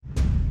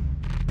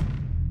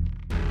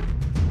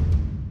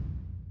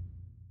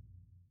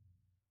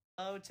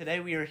Hello, today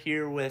we are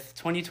here with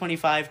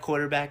 2025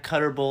 quarterback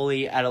Cutter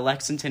Boley out of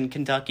Lexington,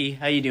 Kentucky.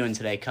 How you doing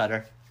today,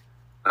 Cutter?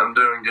 I'm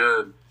doing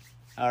good.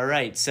 All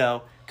right,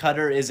 so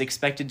Cutter is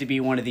expected to be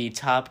one of the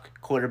top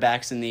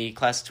quarterbacks in the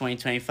class of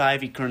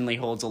 2025. He currently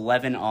holds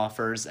 11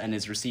 offers and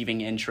is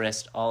receiving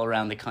interest all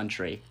around the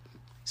country.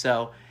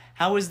 So,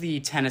 how was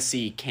the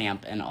Tennessee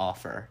camp and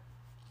offer?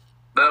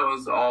 That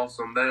was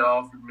awesome. They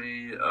offered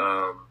me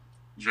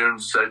June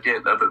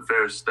 2nd up at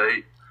Ferris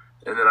State,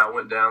 and then I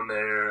went down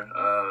there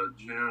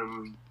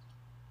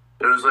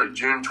it was like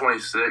June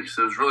 26th.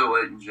 It was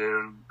really late in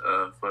June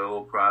for a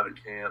little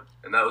private camp,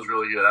 and that was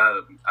really good.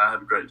 I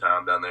had a great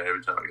time down there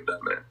every time I get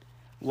down there.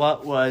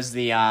 What was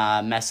the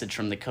message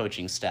from the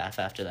coaching staff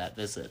after that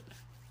visit?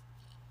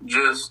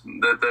 Just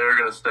that they're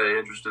going to stay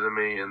interested in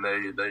me, and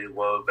they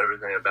love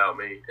everything about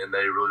me, and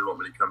they really want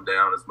me to come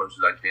down as much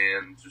as I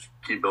can and just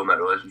keep building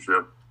that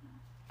relationship.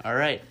 All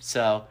right,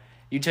 so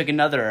you took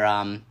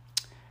another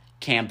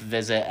camp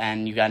visit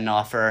and you got an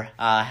offer.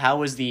 How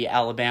was the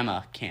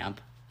Alabama camp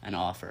and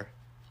offer?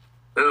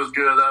 It was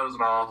good. That was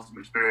an awesome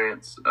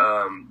experience.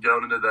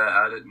 Going into that,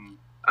 I didn't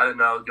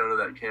know I was going to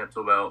that camp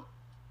till about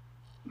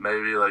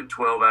maybe like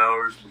 12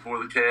 hours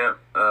before the camp.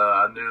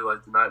 I knew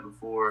like the night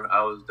before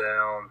I was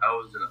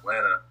in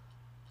Atlanta.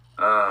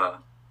 I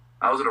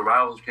was at a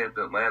Rivals camp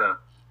in Atlanta,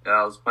 and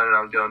I was planning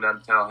on going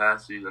down to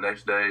Tallahassee the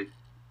next day.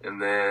 And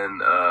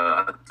then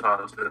I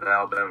talked to an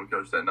Alabama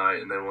coach that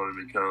night, and they wanted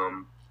me to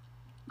come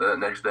that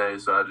next day.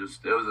 So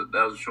that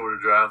was a shorter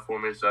drive for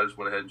me, so I just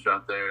went ahead and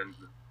shot there, and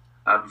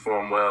I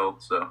performed well.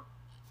 So.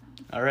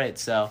 All right,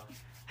 so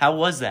how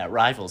was that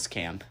Rivals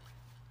camp?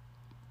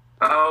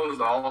 Oh, it was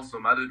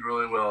awesome. I did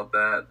really well at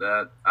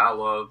that.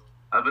 I've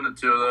been to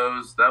two of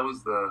those. That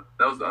was the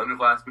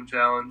underclassmen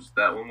challenge.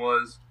 That one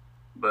was,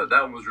 but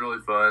that one was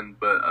really fun.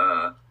 But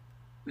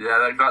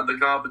yeah, the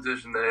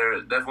competition there,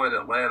 definitely in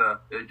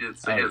Atlanta, it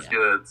gets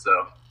good.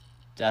 So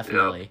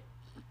definitely,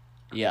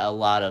 yeah, a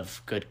lot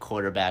of good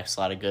quarterbacks,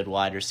 a lot of good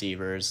wide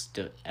receivers.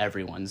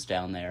 Everyone's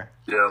down there.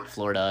 Yeah,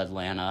 Florida,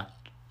 Atlanta.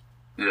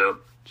 Yeah.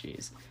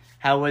 Jeez,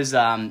 how was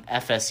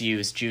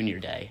FSU's junior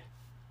day?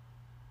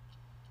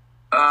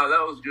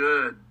 That was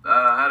good.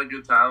 I had a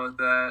good time with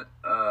that.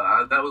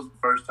 That was the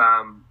first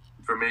time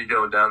for me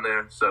going down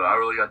there, so I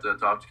really got to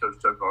talk to Coach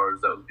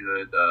Tokars. That was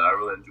good. I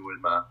really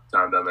enjoyed my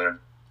time down there.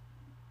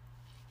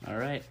 All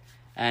right.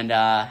 And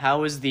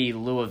how was the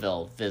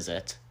Louisville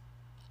visit?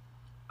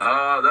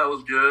 That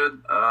was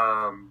good.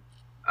 I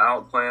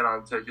don't plan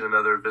on taking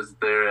another visit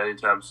there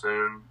anytime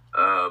soon,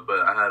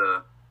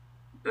 but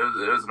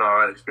it was an all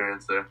right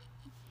experience there.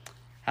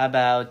 How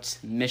about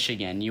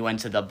Michigan? You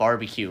went to the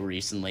barbecue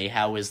recently.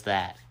 How was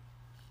that?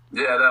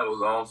 Yeah, that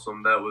was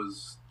awesome. That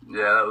was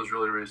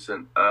really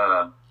recent.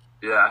 I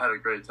had a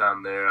great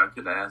time there. I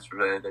couldn't ask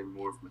for anything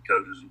more from the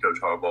coaches and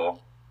Coach Harbaugh.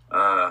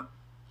 I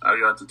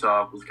got to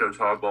talk with Coach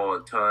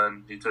Harbaugh a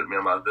ton. He took me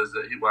on my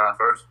visit. When I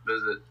first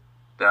visit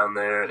down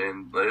there,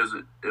 and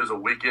it was a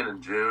weekend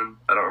in June.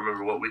 I don't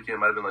remember what weekend. It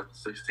might have been like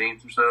the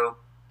 16th or so.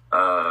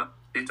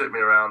 He took me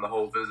around the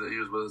whole visit. He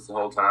was with us the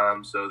whole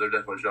time, so they're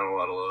definitely showing a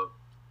lot of love.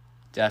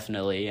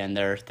 Definitely, and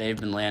they've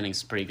been landing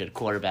some pretty good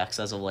quarterbacks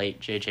as of late.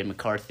 J.J.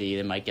 McCarthy,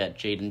 they might get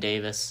Jaden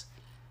Davis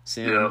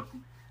soon.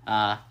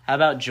 Yeah. How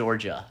about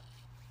Georgia?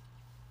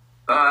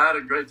 I had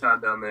a great time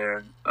down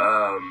there.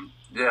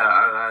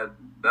 That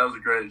was a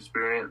great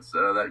experience.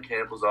 That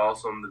camp was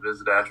awesome. The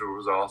visit after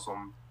was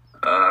awesome.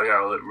 I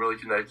got really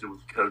connected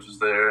with the coaches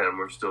there, and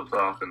we're still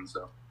talking,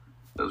 so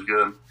it was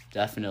good.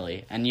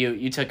 Definitely. And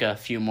you took a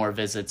few more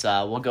visits.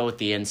 We'll go with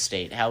the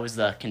in-state. How was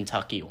the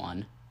Kentucky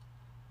one?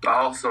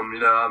 Awesome.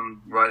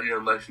 I'm right here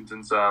in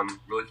Lexington, so I'm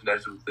really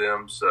connected with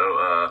them. So,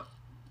 I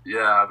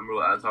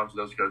talk to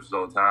those coaches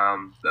all the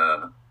time.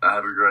 I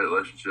have a great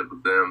relationship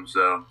with them.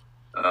 So,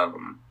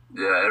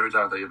 every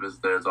time I take a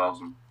visit there, it's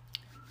awesome.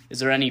 Is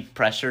there any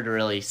pressure to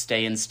really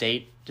stay in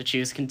state to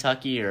choose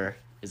Kentucky, or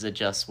is it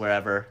just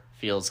wherever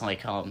feels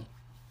like home?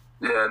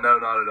 Yeah, no,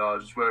 not at all.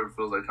 Just wherever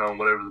feels like home,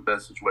 whatever the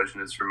best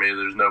situation is for me.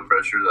 There's no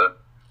pressure.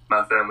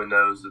 My family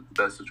knows that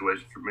the best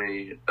situation for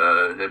me,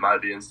 it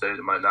might be in state,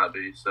 it might not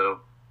be. So,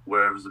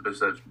 wherever's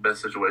the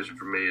best situation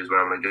for me is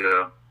where I'm going to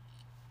go.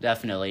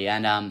 Definitely.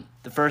 And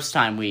the first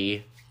time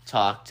we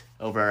talked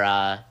over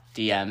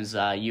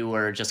DMs, you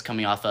were just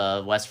coming off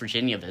a West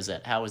Virginia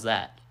visit. How was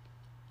that?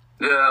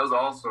 Yeah, that was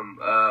awesome.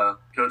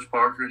 Coach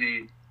Parker,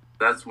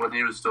 that's when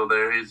he was still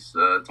there. He's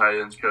tight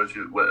ends coach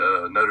at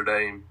Notre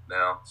Dame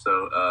now.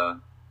 So, I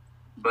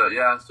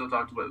still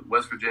talked about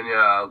West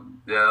Virginia.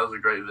 That was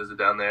a great visit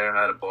down there.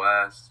 I had a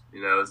blast.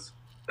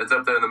 It's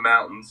up there in the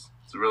mountains.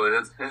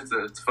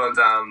 It's a fun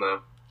time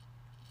though.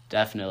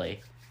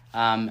 Definitely.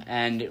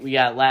 And we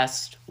got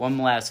one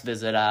last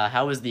visit.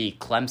 How was the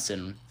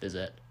Clemson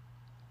visit?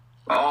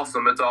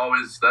 Awesome.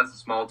 That's a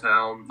small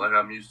town like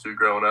I'm used to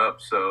growing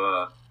up.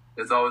 So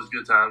it's always a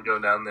good time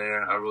going down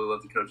there. I really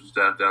love the coaching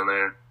staff down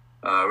there.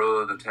 I really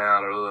love the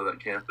town. I really love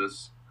that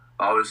campus.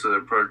 Obviously,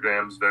 their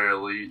program's very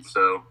elite.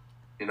 So,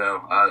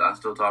 I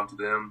still talk to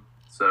them.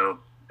 So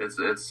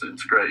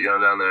it's great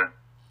going down there.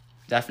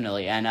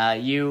 Definitely.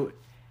 And you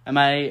Am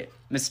I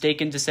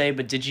mistaken to say,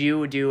 but did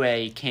you do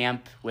a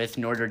camp with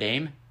Notre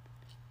Dame?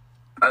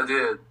 I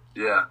did,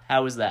 yeah.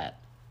 How was that?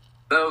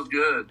 That was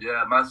good,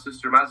 yeah. My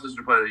sister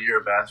played a year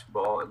of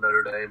basketball at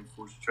Notre Dame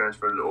before she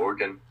transferred to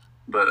Oregon.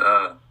 But,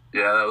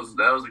 yeah,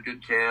 that was a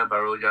good camp.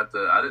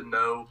 I didn't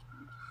know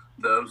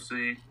the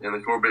OC and the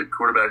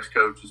quarterbacks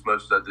coach as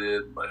much as I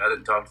did. Like, I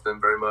didn't talk to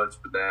them very much,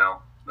 but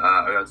now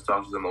I got to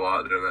talk to them a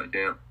lot during that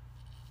camp.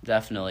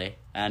 Definitely,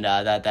 and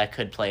that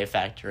could play a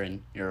factor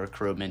in your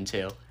recruitment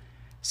too.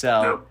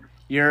 So Yep.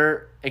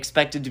 You're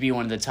expected to be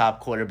one of the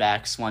top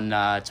quarterbacks when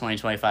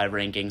 2025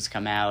 rankings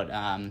come out.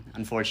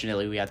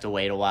 Unfortunately, we have to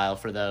wait a while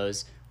for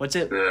those. What's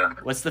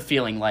the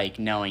feeling like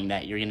knowing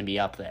that you're going to be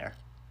up there?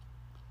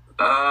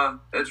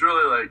 It's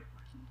really like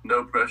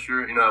no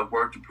pressure. You know, I've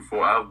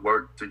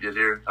worked to get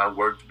here. I've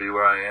worked to be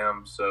where I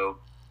am. So,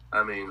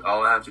 I mean,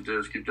 all I have to do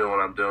is keep doing what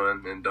I'm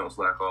doing and don't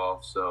slack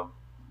off. So,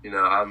 you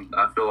know,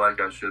 I feel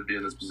like I should be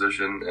in this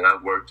position, and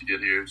I've worked to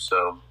get here.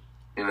 So,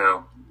 you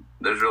know,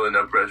 there's really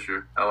no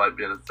pressure. I like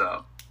being at the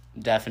top.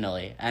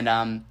 Definitely.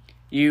 And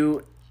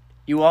you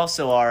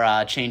also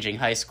are changing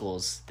high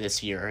schools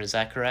this year. Is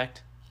that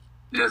correct?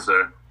 Yes,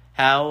 sir.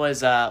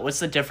 What's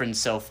the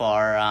difference so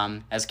far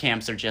as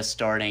camps are just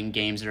starting,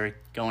 games are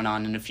going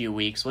on in a few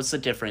weeks? What's the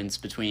difference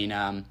between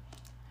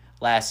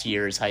last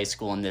year's high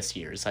school and this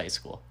year's high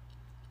school?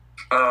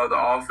 The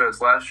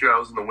offense. Last year I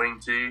was in the wing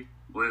tee,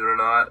 believe it or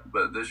not,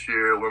 but this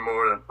year we're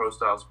more in a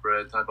pro-style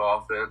spread type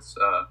of offense.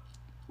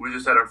 We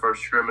just had our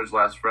first scrimmage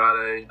last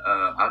Friday.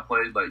 I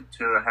played like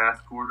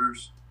 2.5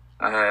 quarters.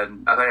 I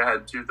think I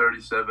had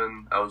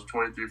 237. I was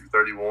 23 for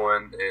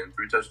 31 and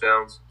 3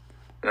 touchdowns.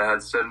 And I had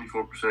 74%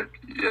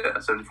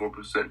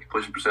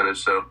 completion percentage.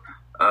 So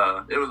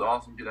it was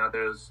awesome getting out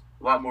there. It was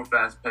a lot more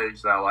fast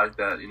paced, and I like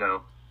that. You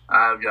know,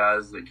 I have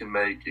guys that can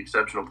make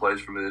exceptional plays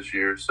for me this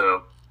year.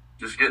 So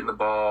just getting the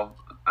ball,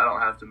 I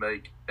don't have to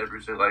make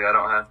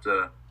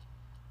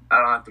I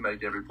don't have to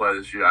make every play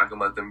this year. I can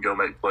let them go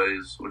make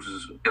plays, which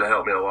is going to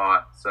help me a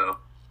lot. So.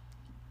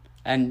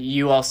 And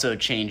you also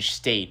changed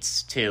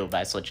states too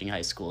by switching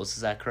high schools.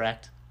 Is that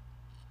correct?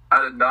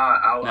 I did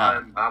not. No.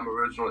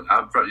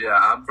 I'm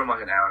from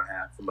like an hour and a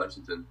half from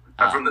Lexington.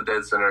 I'm from the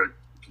dead center of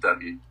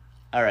Kentucky.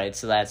 All right,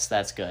 so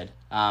that's good.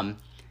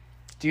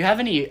 Do you have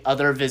any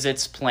other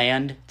visits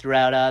planned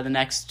throughout the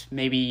next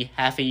maybe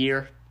half a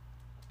year?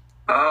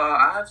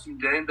 I have some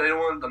game day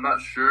ones. I'm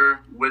not sure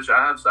which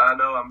I have. So I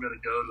know I'm going to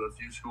go to a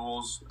few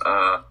schools,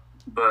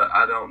 but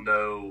I don't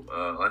know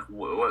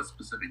what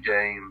specific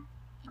game,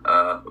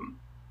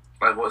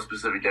 what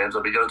specific games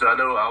I'll be going to. I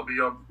know I'll be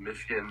going to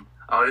Michigan.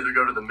 I'll either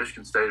go to the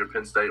Michigan State or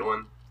Penn State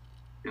one.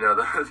 You know,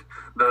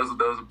 those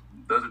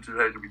are 2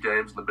 heck of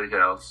games in the big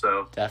house.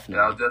 So definitely,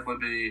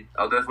 yeah,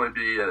 I'll definitely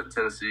be at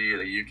Tennessee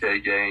and a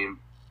UK game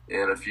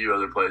and a few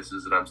other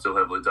places that I'm still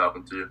heavily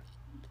talking to.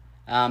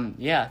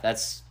 Yeah,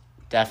 that's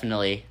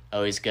definitely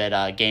always good.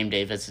 Game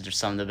day visits are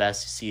some of the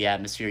best to see the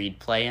atmosphere you'd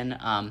play in.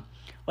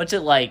 What's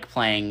it like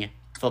playing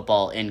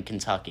football in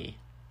Kentucky?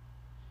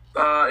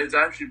 It's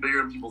actually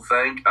bigger than people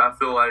think. I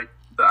feel like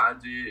the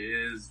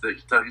idea is that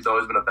Kentucky's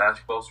always been a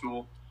basketball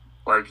school,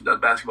 like a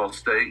basketball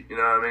state, you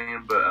know what I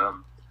mean? But,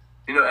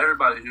 you know,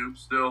 everybody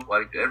hoops still.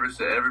 Like, every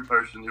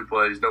person who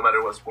plays, no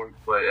matter what sport you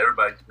play,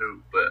 everybody can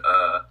hoop. But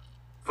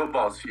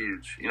football's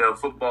huge. You know,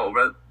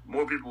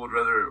 more people would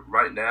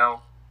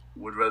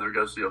rather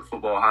go see a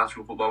high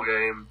school football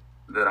game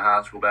than a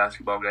high school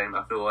basketball game.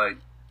 I feel like,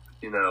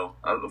 you know,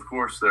 of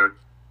course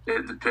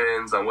it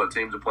depends on what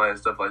teams are playing and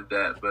stuff like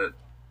that, but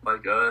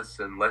like us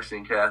and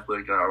Lexington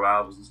Catholic and our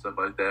rivals and stuff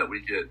like that,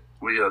 we get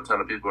a ton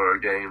of people at our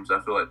games. I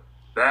feel like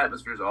the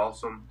atmosphere is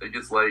awesome. It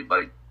gets late.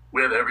 Like,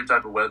 we have every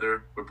type of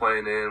weather we're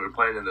playing in. We're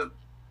playing in the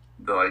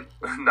like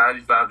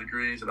 95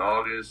 degrees in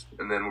August,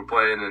 and then we're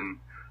playing in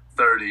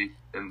 30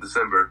 in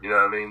December. You know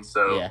what I mean?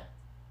 So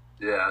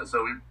yeah.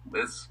 So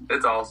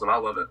it's awesome. I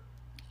love it.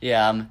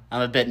 Yeah, I'm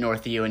a bit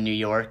north of you in New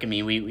York. I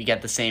mean, we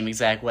get the same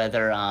exact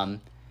weather.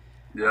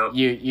 Yep.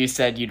 You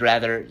said you'd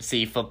rather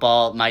see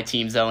football. My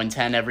team's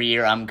 0-10 every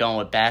year. I'm going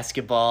with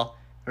basketball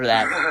for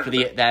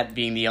that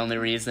being the only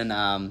reason.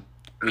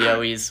 We're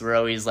always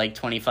like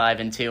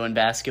 25-2 in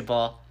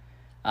basketball.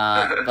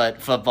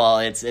 But football,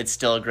 it's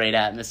still a great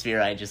atmosphere.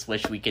 I just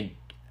wish we could,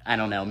 I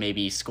don't know,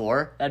 maybe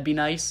score. That'd be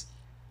nice.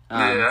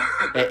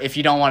 If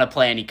you don't want to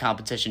play any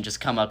competition, just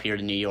come up here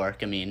to New York.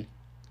 I mean,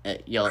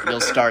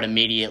 you'll start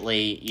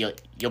immediately.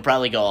 You'll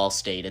probably go all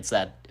state. It's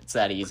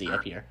that easy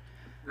up here.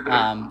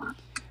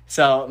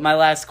 So my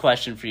last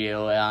question for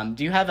you: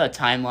 do you have a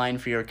timeline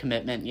for your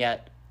commitment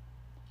yet?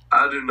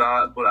 I do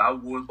not, but I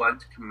would like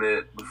to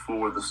commit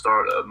before the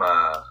start of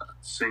my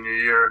senior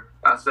year.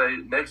 I say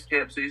next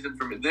camp season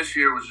for me. This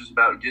year was just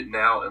about getting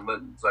out and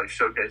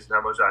showcasing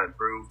how much I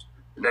improved.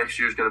 The next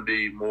year is going to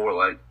be more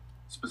like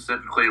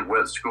specifically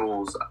what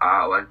schools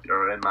I like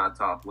are in my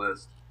top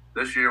list.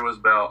 This year was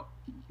about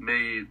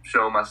me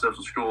showing myself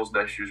to schools.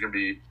 Next year is going to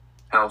be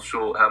how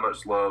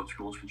much love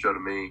schools can show to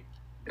me,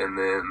 and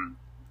then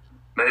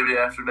maybe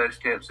after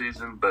next camp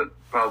season, but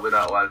probably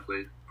not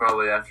likely.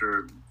 Probably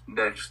after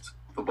next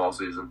football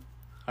season.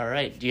 All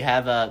right. Do you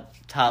have a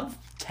top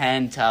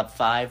 10, top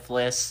 5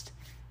 list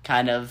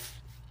kind of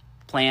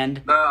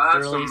planned? No, I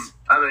have thoroughly?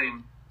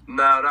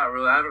 no, not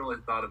really. I haven't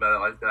really thought about it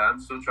like that. I'm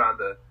still trying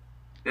to.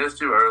 Yeah, it's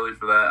too early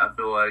for that. I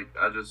feel like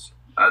I just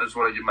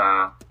want to get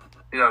my,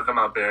 come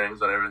my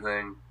bearings on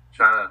everything.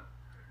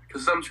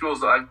 Because some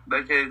schools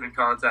they can't even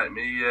contact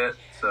me yet,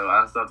 so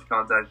I still have to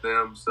contact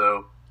them.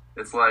 So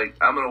it's like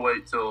I'm gonna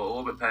wait till a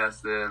little bit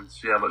past then,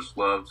 see how much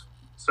love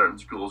certain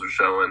schools are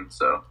showing.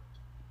 So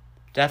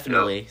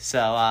Definitely. Yep. So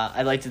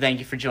I'd like to thank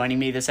you for joining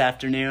me this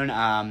afternoon.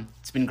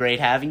 It's been great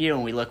having you,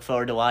 and we look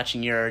forward to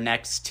watching your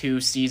next 2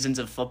 seasons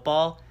of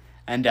football.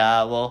 And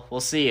we'll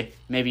see.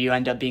 Maybe you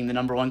end up being the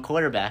number 1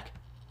 quarterback.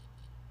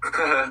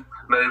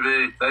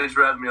 Maybe. Thanks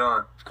for having me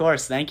on. Of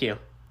course. Thank you.